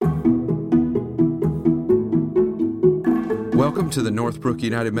Welcome to the Northbrook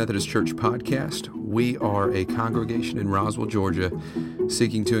United Methodist Church podcast. We are a congregation in Roswell, Georgia,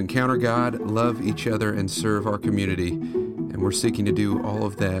 seeking to encounter God, love each other, and serve our community. And we're seeking to do all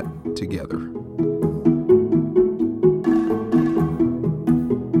of that together.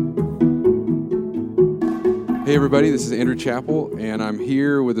 Hey everybody, this is Andrew Chappell, and I'm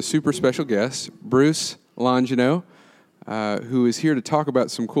here with a super special guest, Bruce Longino, who is here to talk about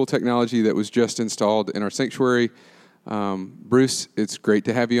some cool technology that was just installed in our sanctuary. Bruce, it's great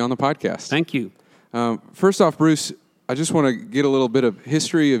to have you on the podcast. Thank you. First off, Bruce, I just want to get a little bit of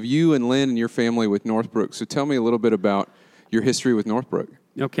history of you and Lynn and your family with Northbrook. So tell me a little bit about your history with Northbrook.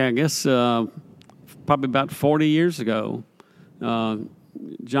 Okay, I guess probably about 40 years ago,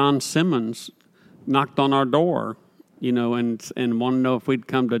 John Simmons knocked on our door, and wanted to know if we'd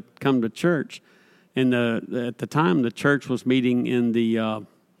come to church. And at the time, the church was meeting in the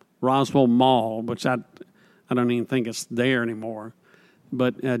Roswell Mall, which I don't even think it's there anymore.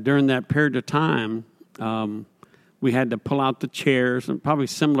 But during that period of time, we had to pull out the chairs, and probably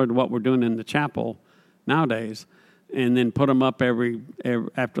similar to what we're doing in the chapel nowadays, and then put them up every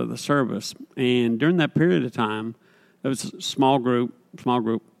after the service. And during that period of time, it was a small group.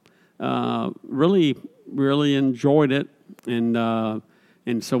 Really enjoyed it, and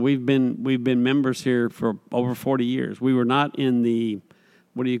so we've been members here for over 40 years. We were not in the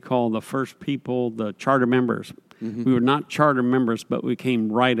the first people, the charter members. Mm-hmm. We were not charter members, but we came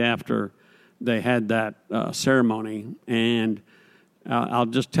right after they had that ceremony. And I'll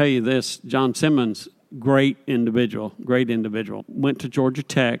just tell you this, John Simmons, great individual. Went to Georgia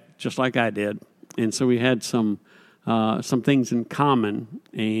Tech, just like I did. And so we had some things in common.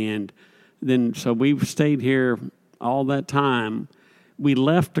 And then, so we've stayed here all that time. We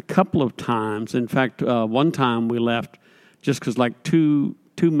left a couple of times. In fact, one time we left just because like two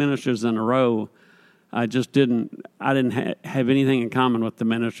ministers in a row, I didn't have anything in common with the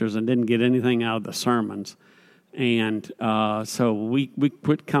ministers and didn't get anything out of the sermons. And so we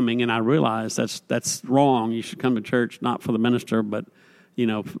quit coming, and I realized that's wrong. You should come to church not for the minister, but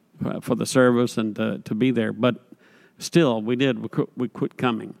for the service and to be there. But still, we quit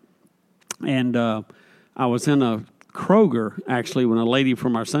coming. And I was in a Kroger, actually, when a lady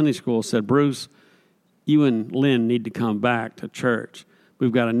from our Sunday school said, "Bruce, you and Lynn need to come back to church.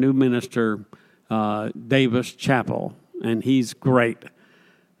 We've got a new minister, Davis Chappell, and he's great."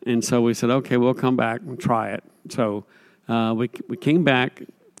 And so we said, okay, we'll come back and try it. So we came back,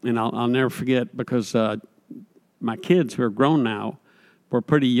 and I'll never forget because my kids, who are grown now, were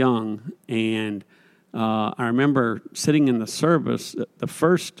pretty young. And I remember sitting in the service. The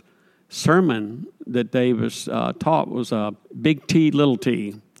first sermon that Davis taught was Big T, Little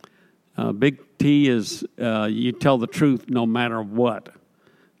T. Big T is you tell the truth no matter what.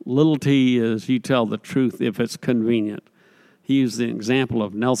 Little T is you tell the truth if it's convenient. He used the example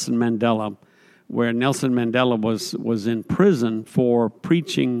of Nelson Mandela, where Nelson Mandela was in prison for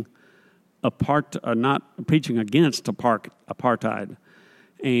preaching not preaching against apartheid.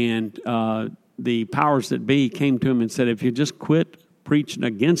 And the powers that be came to him and said, if you just quit preaching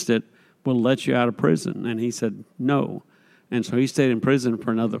against it, we'll let you out of prison. And he said, no. And so he stayed in prison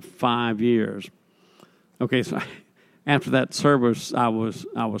for another 5 years. Okay, so after that service, I was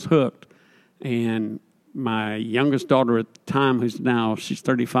hooked. And my youngest daughter at the time, she's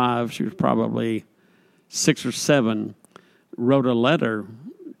 35, she was probably 6 or 7, wrote a letter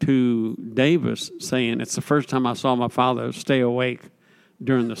to Davis saying, it's the first time I saw my father stay awake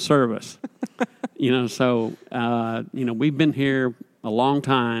during the service. So we've been here a long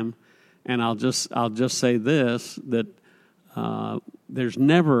time, and I'll just say this, that there's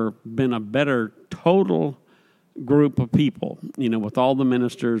never been a better total group of people, with all the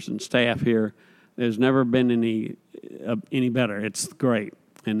ministers and staff here. There's never been any better. It's great,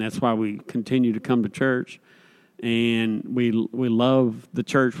 and that's why we continue to come to church, and we love the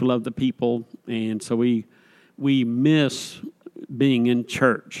church. We love the people, and so we miss being in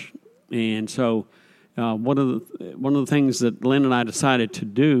church. And so one of the things that Lynn and I decided to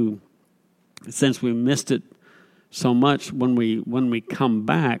do, since we missed it so much, when we come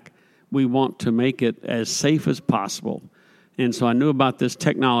back, we want to make it as safe as possible. And so I knew about this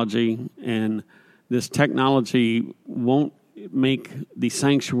technology, and this technology won't make the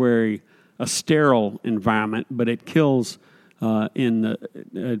sanctuary a sterile environment, but it kills in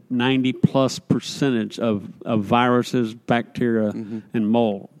the 90+% of viruses, bacteria, mm-hmm. and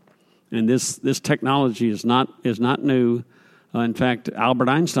mold. And this technology is not new. In fact, Albert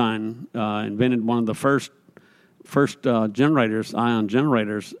Einstein invented one of the first generators, ion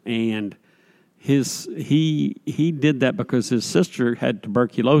generators, and he did that because his sister had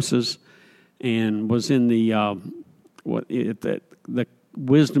tuberculosis and was in the the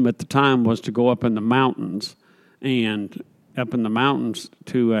wisdom at the time was to go up in the mountains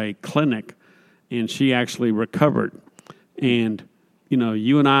to a clinic, and she actually recovered. And,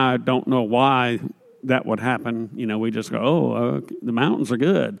 you and I don't know why that would happen. We just go, the mountains are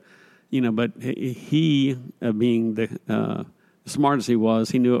good. But he, being the smart as he was,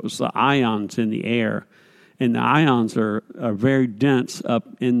 he knew it was the ions in the air. And the ions are very dense up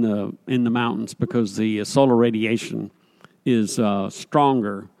in the mountains because the solar radiation is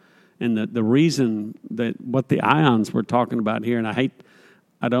stronger. And the reason that what the ions we're talking about here, and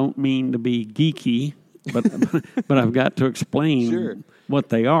I don't mean to be geeky, but I've got to explain what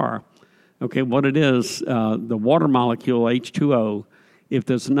they are. Okay, what it is, the water molecule H2O, if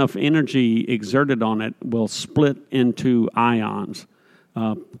there's enough energy exerted on it, will split into ions.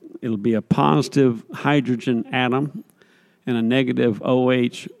 It'll be a positive hydrogen atom and a negative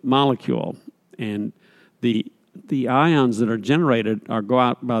OH molecule. And the ions that are generated go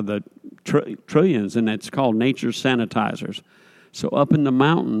out by the trillions, and it's called nature's sanitizers. So up in the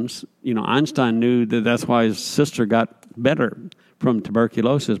mountains, Einstein knew that's why his sister got better from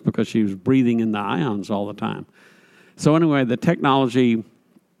tuberculosis, because she was breathing in the ions all the time. So anyway, the technology,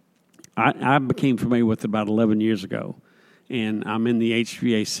 I became familiar with it about 11 years ago, and I'm in the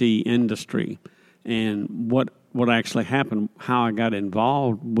HVAC industry. And what actually happened, how I got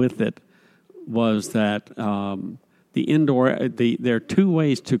involved with it, was that there are two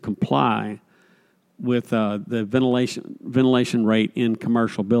ways to comply with the ventilation rate in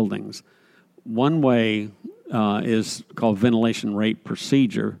commercial buildings. One way is called ventilation rate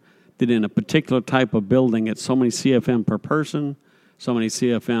procedure, that in a particular type of building, it's so many CFM per person, so many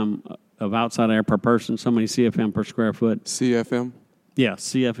CFM of outside air per person, so many CFM per square foot. CFM? Yeah,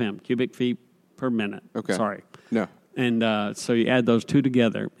 CFM, cubic feet per minute. Okay. Sorry. No. And so you add those two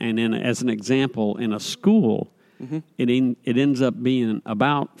together. And then as an example, in a school, it ends up being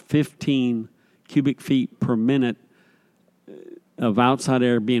about 15 cubic feet per minute of outside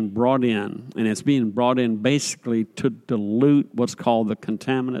air being brought in. And it's being brought in basically to dilute what's called the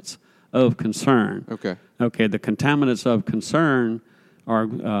contaminants of concern. Okay. Okay, the contaminants of concern are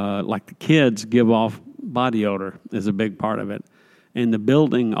like the kids give off body odor is a big part of it. And the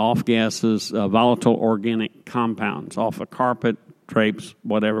building off gases volatile organic compounds off a carpet, drapes,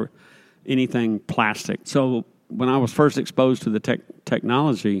 whatever, anything plastic. So when I was first exposed to the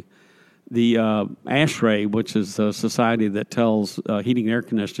technology, the ASHRAE, which is a society that tells heating and air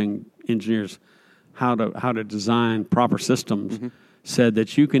conditioning engineers how to design proper systems, said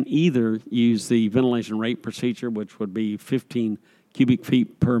that you can either use the ventilation rate procedure, which would be 15 cubic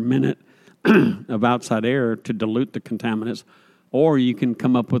feet per minute of outside air to dilute the contaminants, or you can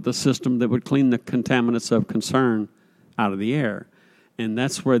come up with a system that would clean the contaminants of concern out of the air. And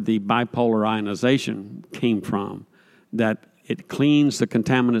that's where the bipolar ionization came from, that it cleans the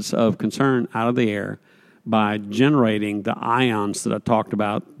contaminants of concern out of the air by generating the ions that I talked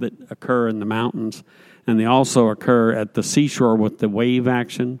about that occur in the mountains. And they also occur at the seashore with the wave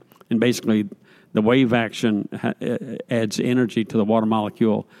action. And basically, the wave action adds energy to the water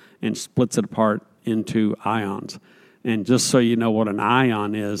molecule and splits it apart into ions. And just so you know what an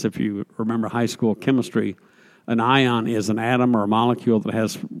ion is, if you remember high school chemistry, an ion is an atom or a molecule that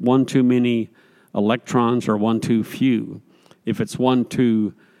has one too many electrons or one too few. If it's one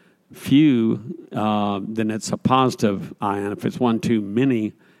too few, then it's a positive ion. If it's one too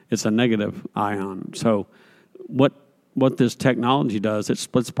many, it's a negative ion. So what this technology does, it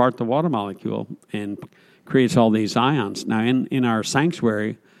splits apart the water molecule and creates all these ions. Now, in our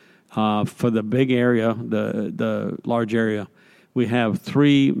sanctuary, for the big area, the large area, we have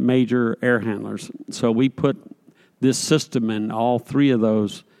 3 major air handlers. So we put this system in all 3 of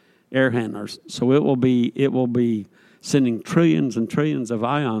those air handlers. So it will be sending trillions and trillions of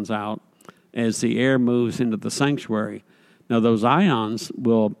ions out as the air moves into the sanctuary. Now, those ions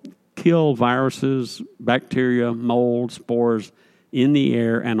will kill viruses, bacteria, mold, spores in the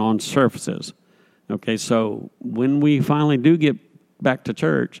air and on surfaces. Okay, so when we finally do get back to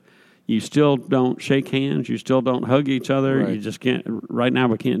church, you still don't shake hands. You still don't hug each other. Right. You just can't. Right now,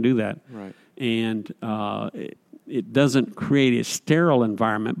 we can't do that. Right. And it doesn't create a sterile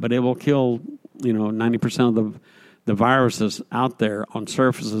environment, but it will kill 90% of the viruses out there on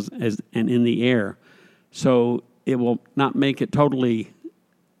surfaces and in the air. So it will not make it totally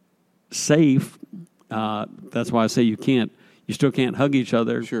safe. That's why I say you still can't hug each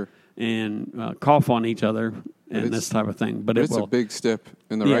other. Sure. And cough on each other and this type of thing. But it's a big step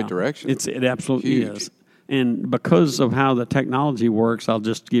in the right direction. It absolutely Huge. is. And because of how the technology works, I'll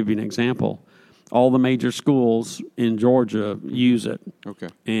just give you an example. All the major schools in Georgia use it. Okay.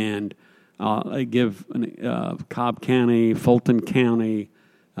 And I give Cobb County, Fulton County,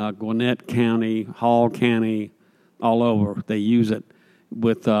 Gwinnett County, Hall County, all over. They use it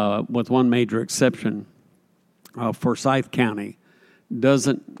with one major exception. Forsyth County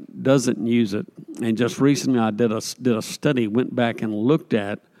doesn't use it. And just recently, I did a study, went back and looked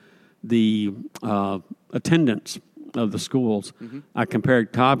at the attendance of the schools. Mm-hmm. I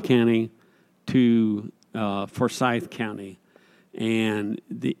compared Cobb County to Forsyth County, and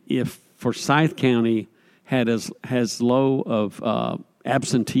if Forsyth County had as low of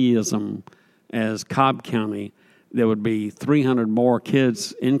absenteeism as Cobb County, there would be 300 more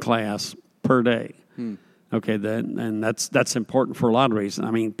kids in class per day. Okay, and that's important for a lot of reasons.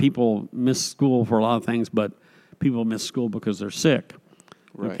 I mean, people miss school for a lot of things, but people miss school because they're sick.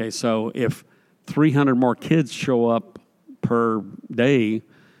 Right. Okay, so if 300 more kids show up per day,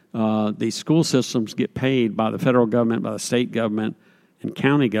 these school systems get paid by the federal government, by the state government, and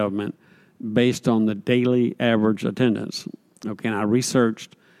county government based on the daily average attendance. Okay, and I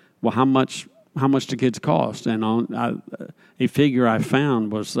researched, well, how much do kids cost? And a figure I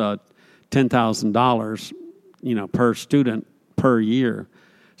found was $10,000, per student per year.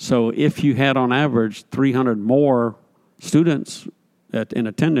 So if you had on average 300 more students in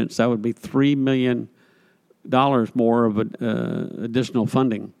attendance, that would be $3 million more of additional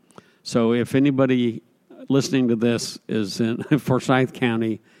funding. So if anybody listening to this is in Forsyth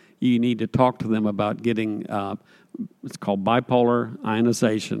County, you need to talk to them about getting it's called bipolar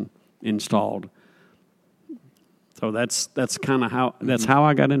ionization installed. So that's kind of how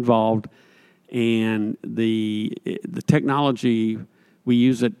I got involved, and the technology, we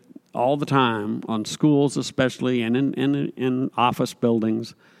use it all the time on schools, especially, and in office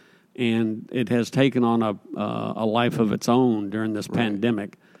buildings, and it has taken on a life of its own during this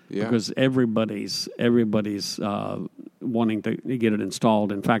pandemic. Yeah. Because everybody's wanting to get it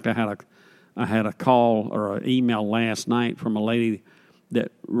installed. In fact, I had a call or an email last night from a lady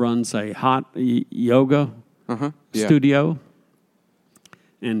that runs a hot yoga studio,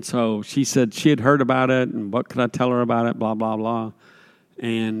 and so she said she had heard about it, and what could I tell her about it? Blah blah blah,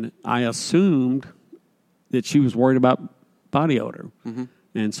 and I assumed that she was worried about body odor,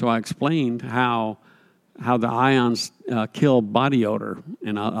 and so I explained how the ions kill body odor.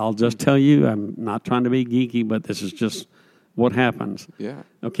 And I'll just tell you, I'm not trying to be geeky, but this is just what happens. Yeah.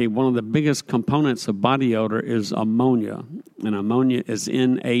 Okay, one of the biggest components of body odor is ammonia, and ammonia is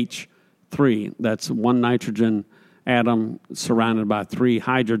NH3. That's one nitrogen atom surrounded by 3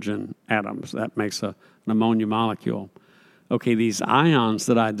 hydrogen atoms. That makes an ammonia molecule. Okay, these ions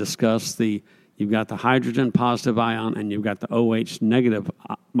that I discussed, you've got the hydrogen positive ion and you've got the OH negative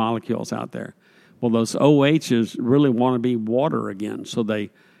molecules out there. Well, those OHs really want to be water again, so they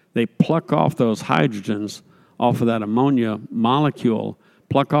pluck off those hydrogens off of that ammonia molecule,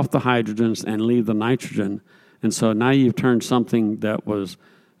 pluck off the hydrogens and leave the nitrogen. And so now you've turned something that was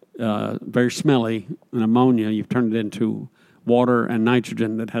very smelly, an ammonia, you've turned it into water and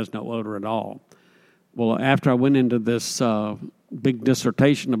nitrogen that has no odor at all. Well, after I went into this big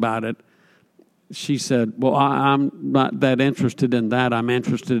dissertation about it, she said, well, I'm not that interested in that. I'm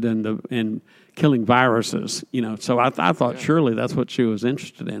interested in killing viruses, So I thought surely that's what she was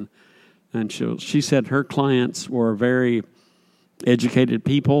interested in. And she said her clients were very educated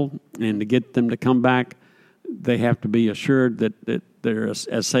people, and to get them to come back, they have to be assured that they're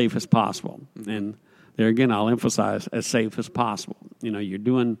as safe as possible. And there again, I'll emphasize, as safe as possible. You're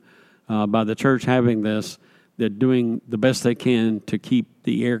doing, by the church having this, they're doing the best they can to keep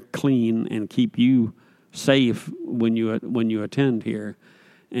the air clean and keep you safe when you attend here.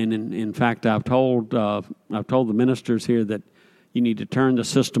 And in fact, I've told the ministers here that you need to turn the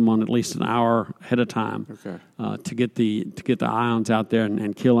system on at least an hour ahead of time, to get the ions out there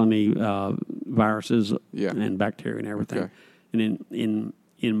and kill any viruses and bacteria and everything. Okay. And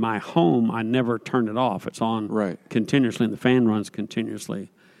in my home, I never turn it off. It's on continuously, and the fan runs continuously.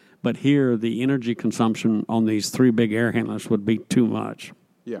 But here, the energy consumption on these 3 big air handlers would be too much.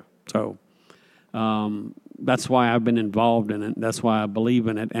 Yeah. So that's why I've been involved in it. That's why I believe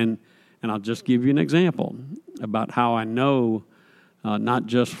in it. And I'll just give you an example about how I know, not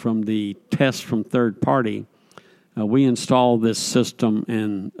just from the tests from third party. We installed this system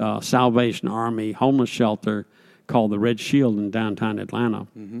in Salvation Army homeless shelter called the Red Shield in downtown Atlanta.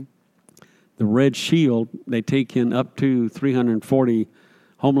 Mm-hmm. The Red Shield, they take in up to 340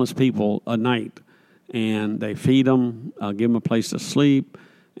 homeless people a night, and they feed them, give them a place to sleep,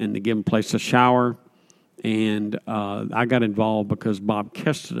 and they give them a place to shower. And I got involved because Bob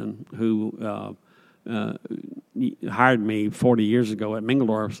Kesterton, who hired me 40 years ago at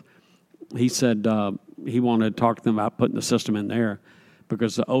Mingledorff's, he said he wanted to talk to them about putting the system in there.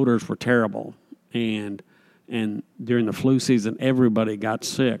 because the odors were terrible. And during the flu season, everybody got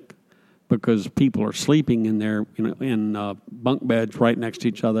sick because people are sleeping in their in bunk beds right next to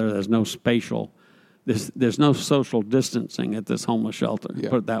each other. There's no there's no social distancing at this homeless shelter. Yeah.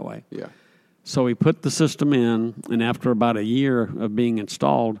 Put it that way. Yeah. So we put the system in, and after about a year of being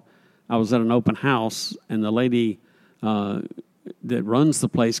installed, I was at an open house, and the lady that runs the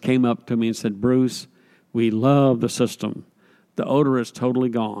place came up to me and said, "Bruce, we love the system. The odor is totally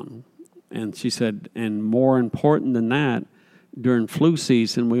gone." And she said, and more important than that, during flu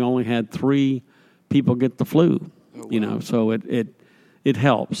season, we only had 3 people get the flu. Oh, wow. So it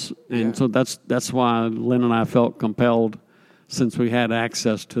helps, and so that's why Lynn and I felt compelled, since we had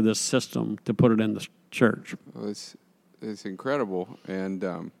access to this system, to put it in the church. Well, it's incredible,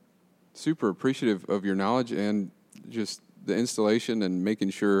 and super appreciative of your knowledge and just the installation and making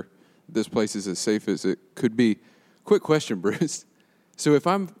sure this place is as safe as it could be. Quick question, Bruce. So if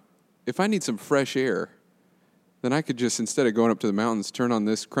I need some fresh air, then I could just, instead of going up to the mountains,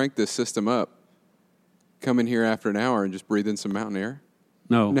 crank this system up, come in here after an hour and just breathe in some mountain air?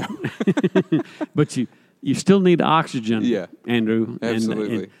 No. But you still need oxygen, Yeah. Andrew.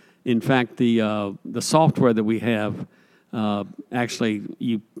 Absolutely. And in fact, the software that we have, actually,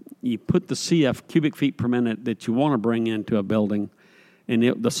 you put the CF, cubic feet per minute, that you want to bring into a building, and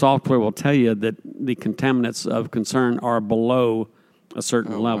the software will tell you that the contaminants of concern are below a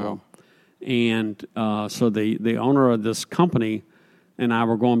certain level. Wow. And so the owner of this company and I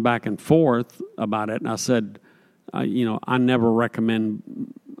were going back and forth about it, and I said, I never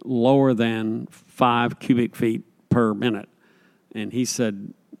recommend lower than 5 cubic feet per minute. And he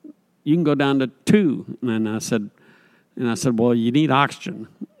said, you can go down to 2. And I said, well, you need oxygen.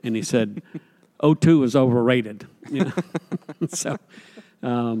 And he said, O2 is overrated. So,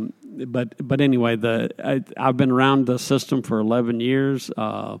 but anyway, I've been around the system for 11 years,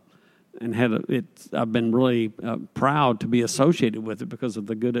 and I've been really proud to be associated with it because of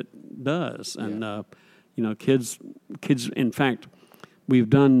the good it does. And kids. In fact, we've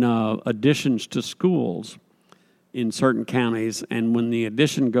done additions to schools in certain counties, and when the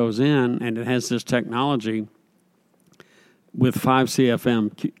addition goes in and it has this technology with 5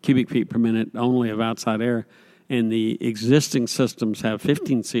 CFM cubic feet per minute only of outside air, and the existing systems have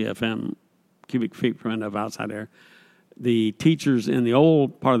 15 CFM cubic feet per minute of outside air, the teachers in the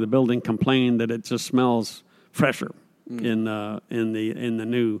old part of the building complain that it just smells fresher in the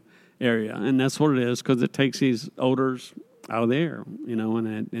new area, and that's what it is, because it takes these odors out of the air,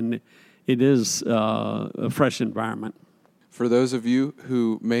 and it is a fresh environment. For those of you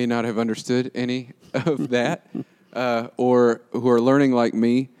who may not have understood any of that, or who are learning like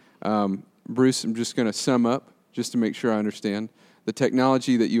me, Bruce, I'm just going to sum up just to make sure I understand. The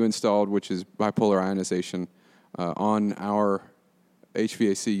technology that you installed, which is bipolar ionization, on our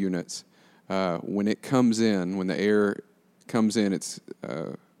HVAC units, when it comes in, when the air comes in, it's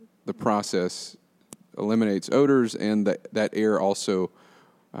the process eliminates odors, and that air also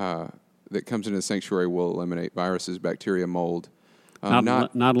that comes into the sanctuary will eliminate viruses, bacteria, mold.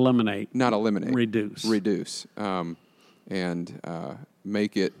 Not eliminate. Not eliminate. Reduce. And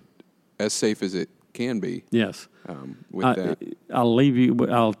make it as safe as it can be. Yes. With that. I'll leave you.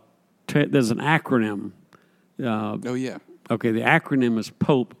 There's an acronym. Oh, yeah. Okay, the acronym is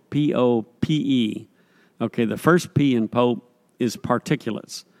POPE, P-O-P-E. Okay, the first P in POPE is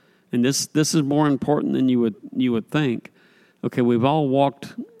particulates. And this is more important than you would think. Okay, we've all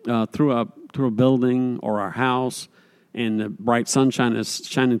walked through a building or our house, and the bright sunshine is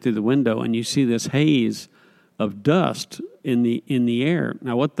shining through the window, and you see this haze of dust in the air.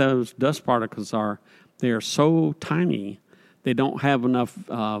 Now, what those dust particles are, they are so tiny, they don't have enough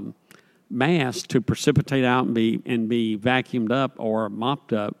mass to precipitate out and be vacuumed up or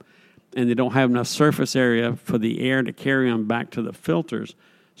mopped up, and they don't have enough surface area for the air to carry them back to the filters,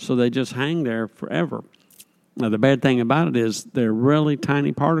 so they just hang there forever. Now, the bad thing about it is they're really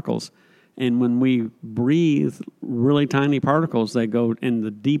tiny particles, and when we breathe really tiny particles, they go in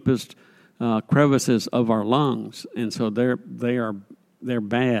the deepest crevices of our lungs, and so they're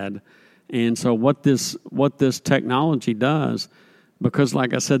bad. And so what this technology does, because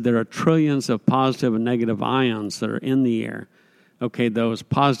like I said, there are trillions of positive and negative ions that are in the air. Okay, those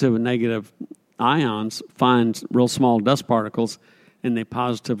positive and negative ions find real small dust particles, and they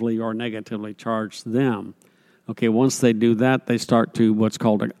positively or negatively charge them. Okay, once they do that, they start to what's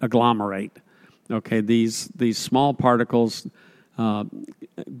called agglomerate. Okay, these small particles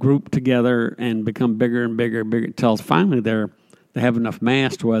group together and become bigger and bigger and bigger until finally they have enough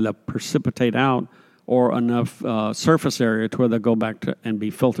mass to where they'll precipitate out, or enough surface area to where they'll go back to and be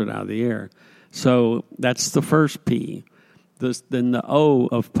filtered out of the air. So that's the first P. then the O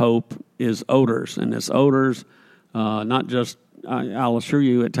of Pope is odors, and it's odors, not just. I'll assure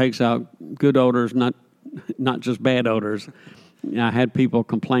you, it takes out good odors, not just bad odors. I had people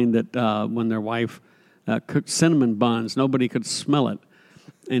complain that when their wife cooked cinnamon buns, nobody could smell it,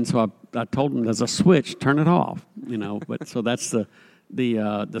 and so I told them there's a switch, turn it off. But so that's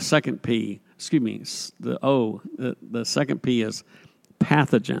the second P. Excuse me, the O. The second P is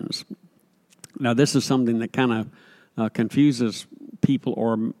pathogens. Now this is something that kind of confuses people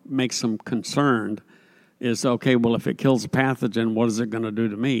or makes them concerned. Is okay. Well, if it kills a pathogen, what is it going to do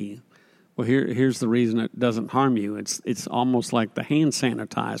to me? Well, here's the reason it doesn't harm you. It's almost like the hand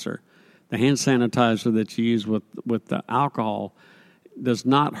sanitizer. The hand sanitizer that you use with the alcohol does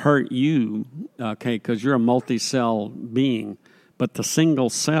not hurt you, okay, because you're a multi-cell being. But the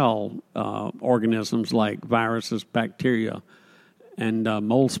single-cell organisms like viruses, bacteria, and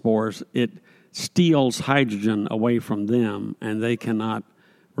mold spores, it steals hydrogen away from them, and they cannot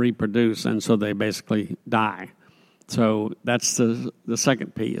reproduce, and so they basically die. So that's the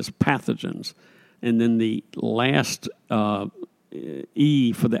second P is pathogens. And then the last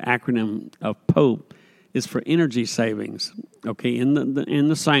E for the acronym of POPE is for energy savings. Okay, in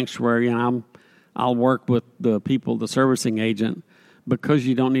the sanctuary, and I'll work with the people, the servicing agent, because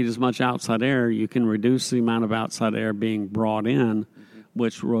you don't need as much outside air, you can reduce the amount of outside air being brought in,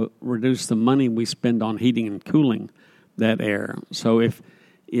 which reduce the money we spend on heating and cooling that air. So if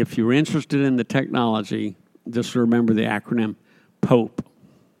you're interested in the technology, just remember the acronym POPE.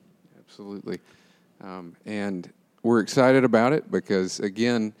 Absolutely. And we're excited about it because,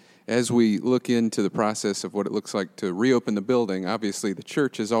 again, as we look into the process of what it looks like to reopen the building, obviously the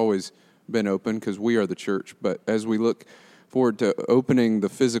church has always been open because we are the church. But as we look forward to opening the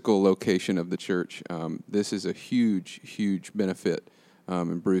physical location of the church, this is a huge, huge benefit.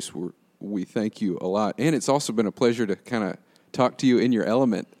 And Bruce, we thank you a lot. And it's also been a pleasure to kind of talk to you in your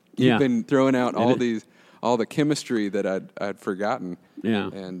element. You've been throwing out all the chemistry that I'd forgotten. Yeah.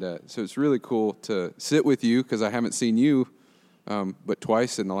 And so it's really cool to sit with you because I haven't seen you but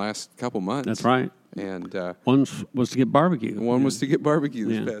twice in the last couple months. That's right. And one was to get barbecue. One was to get barbecue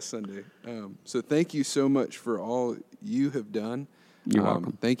this past Sunday. So thank you so much for all you have done. You're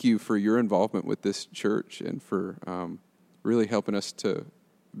welcome. Thank you for your involvement with this church and for really helping us to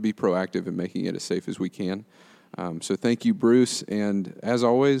be proactive in making it as safe as we can. So thank you, Bruce. And as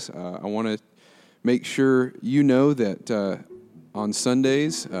always, I want to make sure you know that on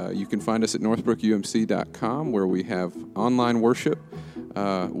Sundays, you can find us at northbrookumc.com where we have online worship.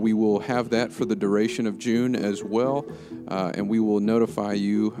 We will have that for the duration of June as well, and we will notify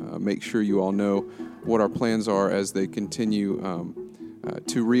you, make sure you all know what our plans are as they continue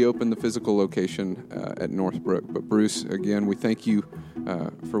to reopen the physical location at Northbrook. But Bruce, again, we thank you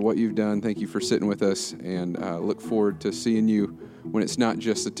for what you've done. Thank you for sitting with us, and look forward to seeing you when it's not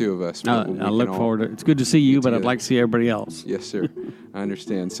just the two of us. I look forward to it. It's good to see you, but I'd like to see everybody else. Yes, sir. I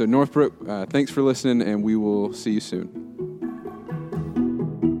understand. So Northbrook, thanks for listening, and we will see you soon.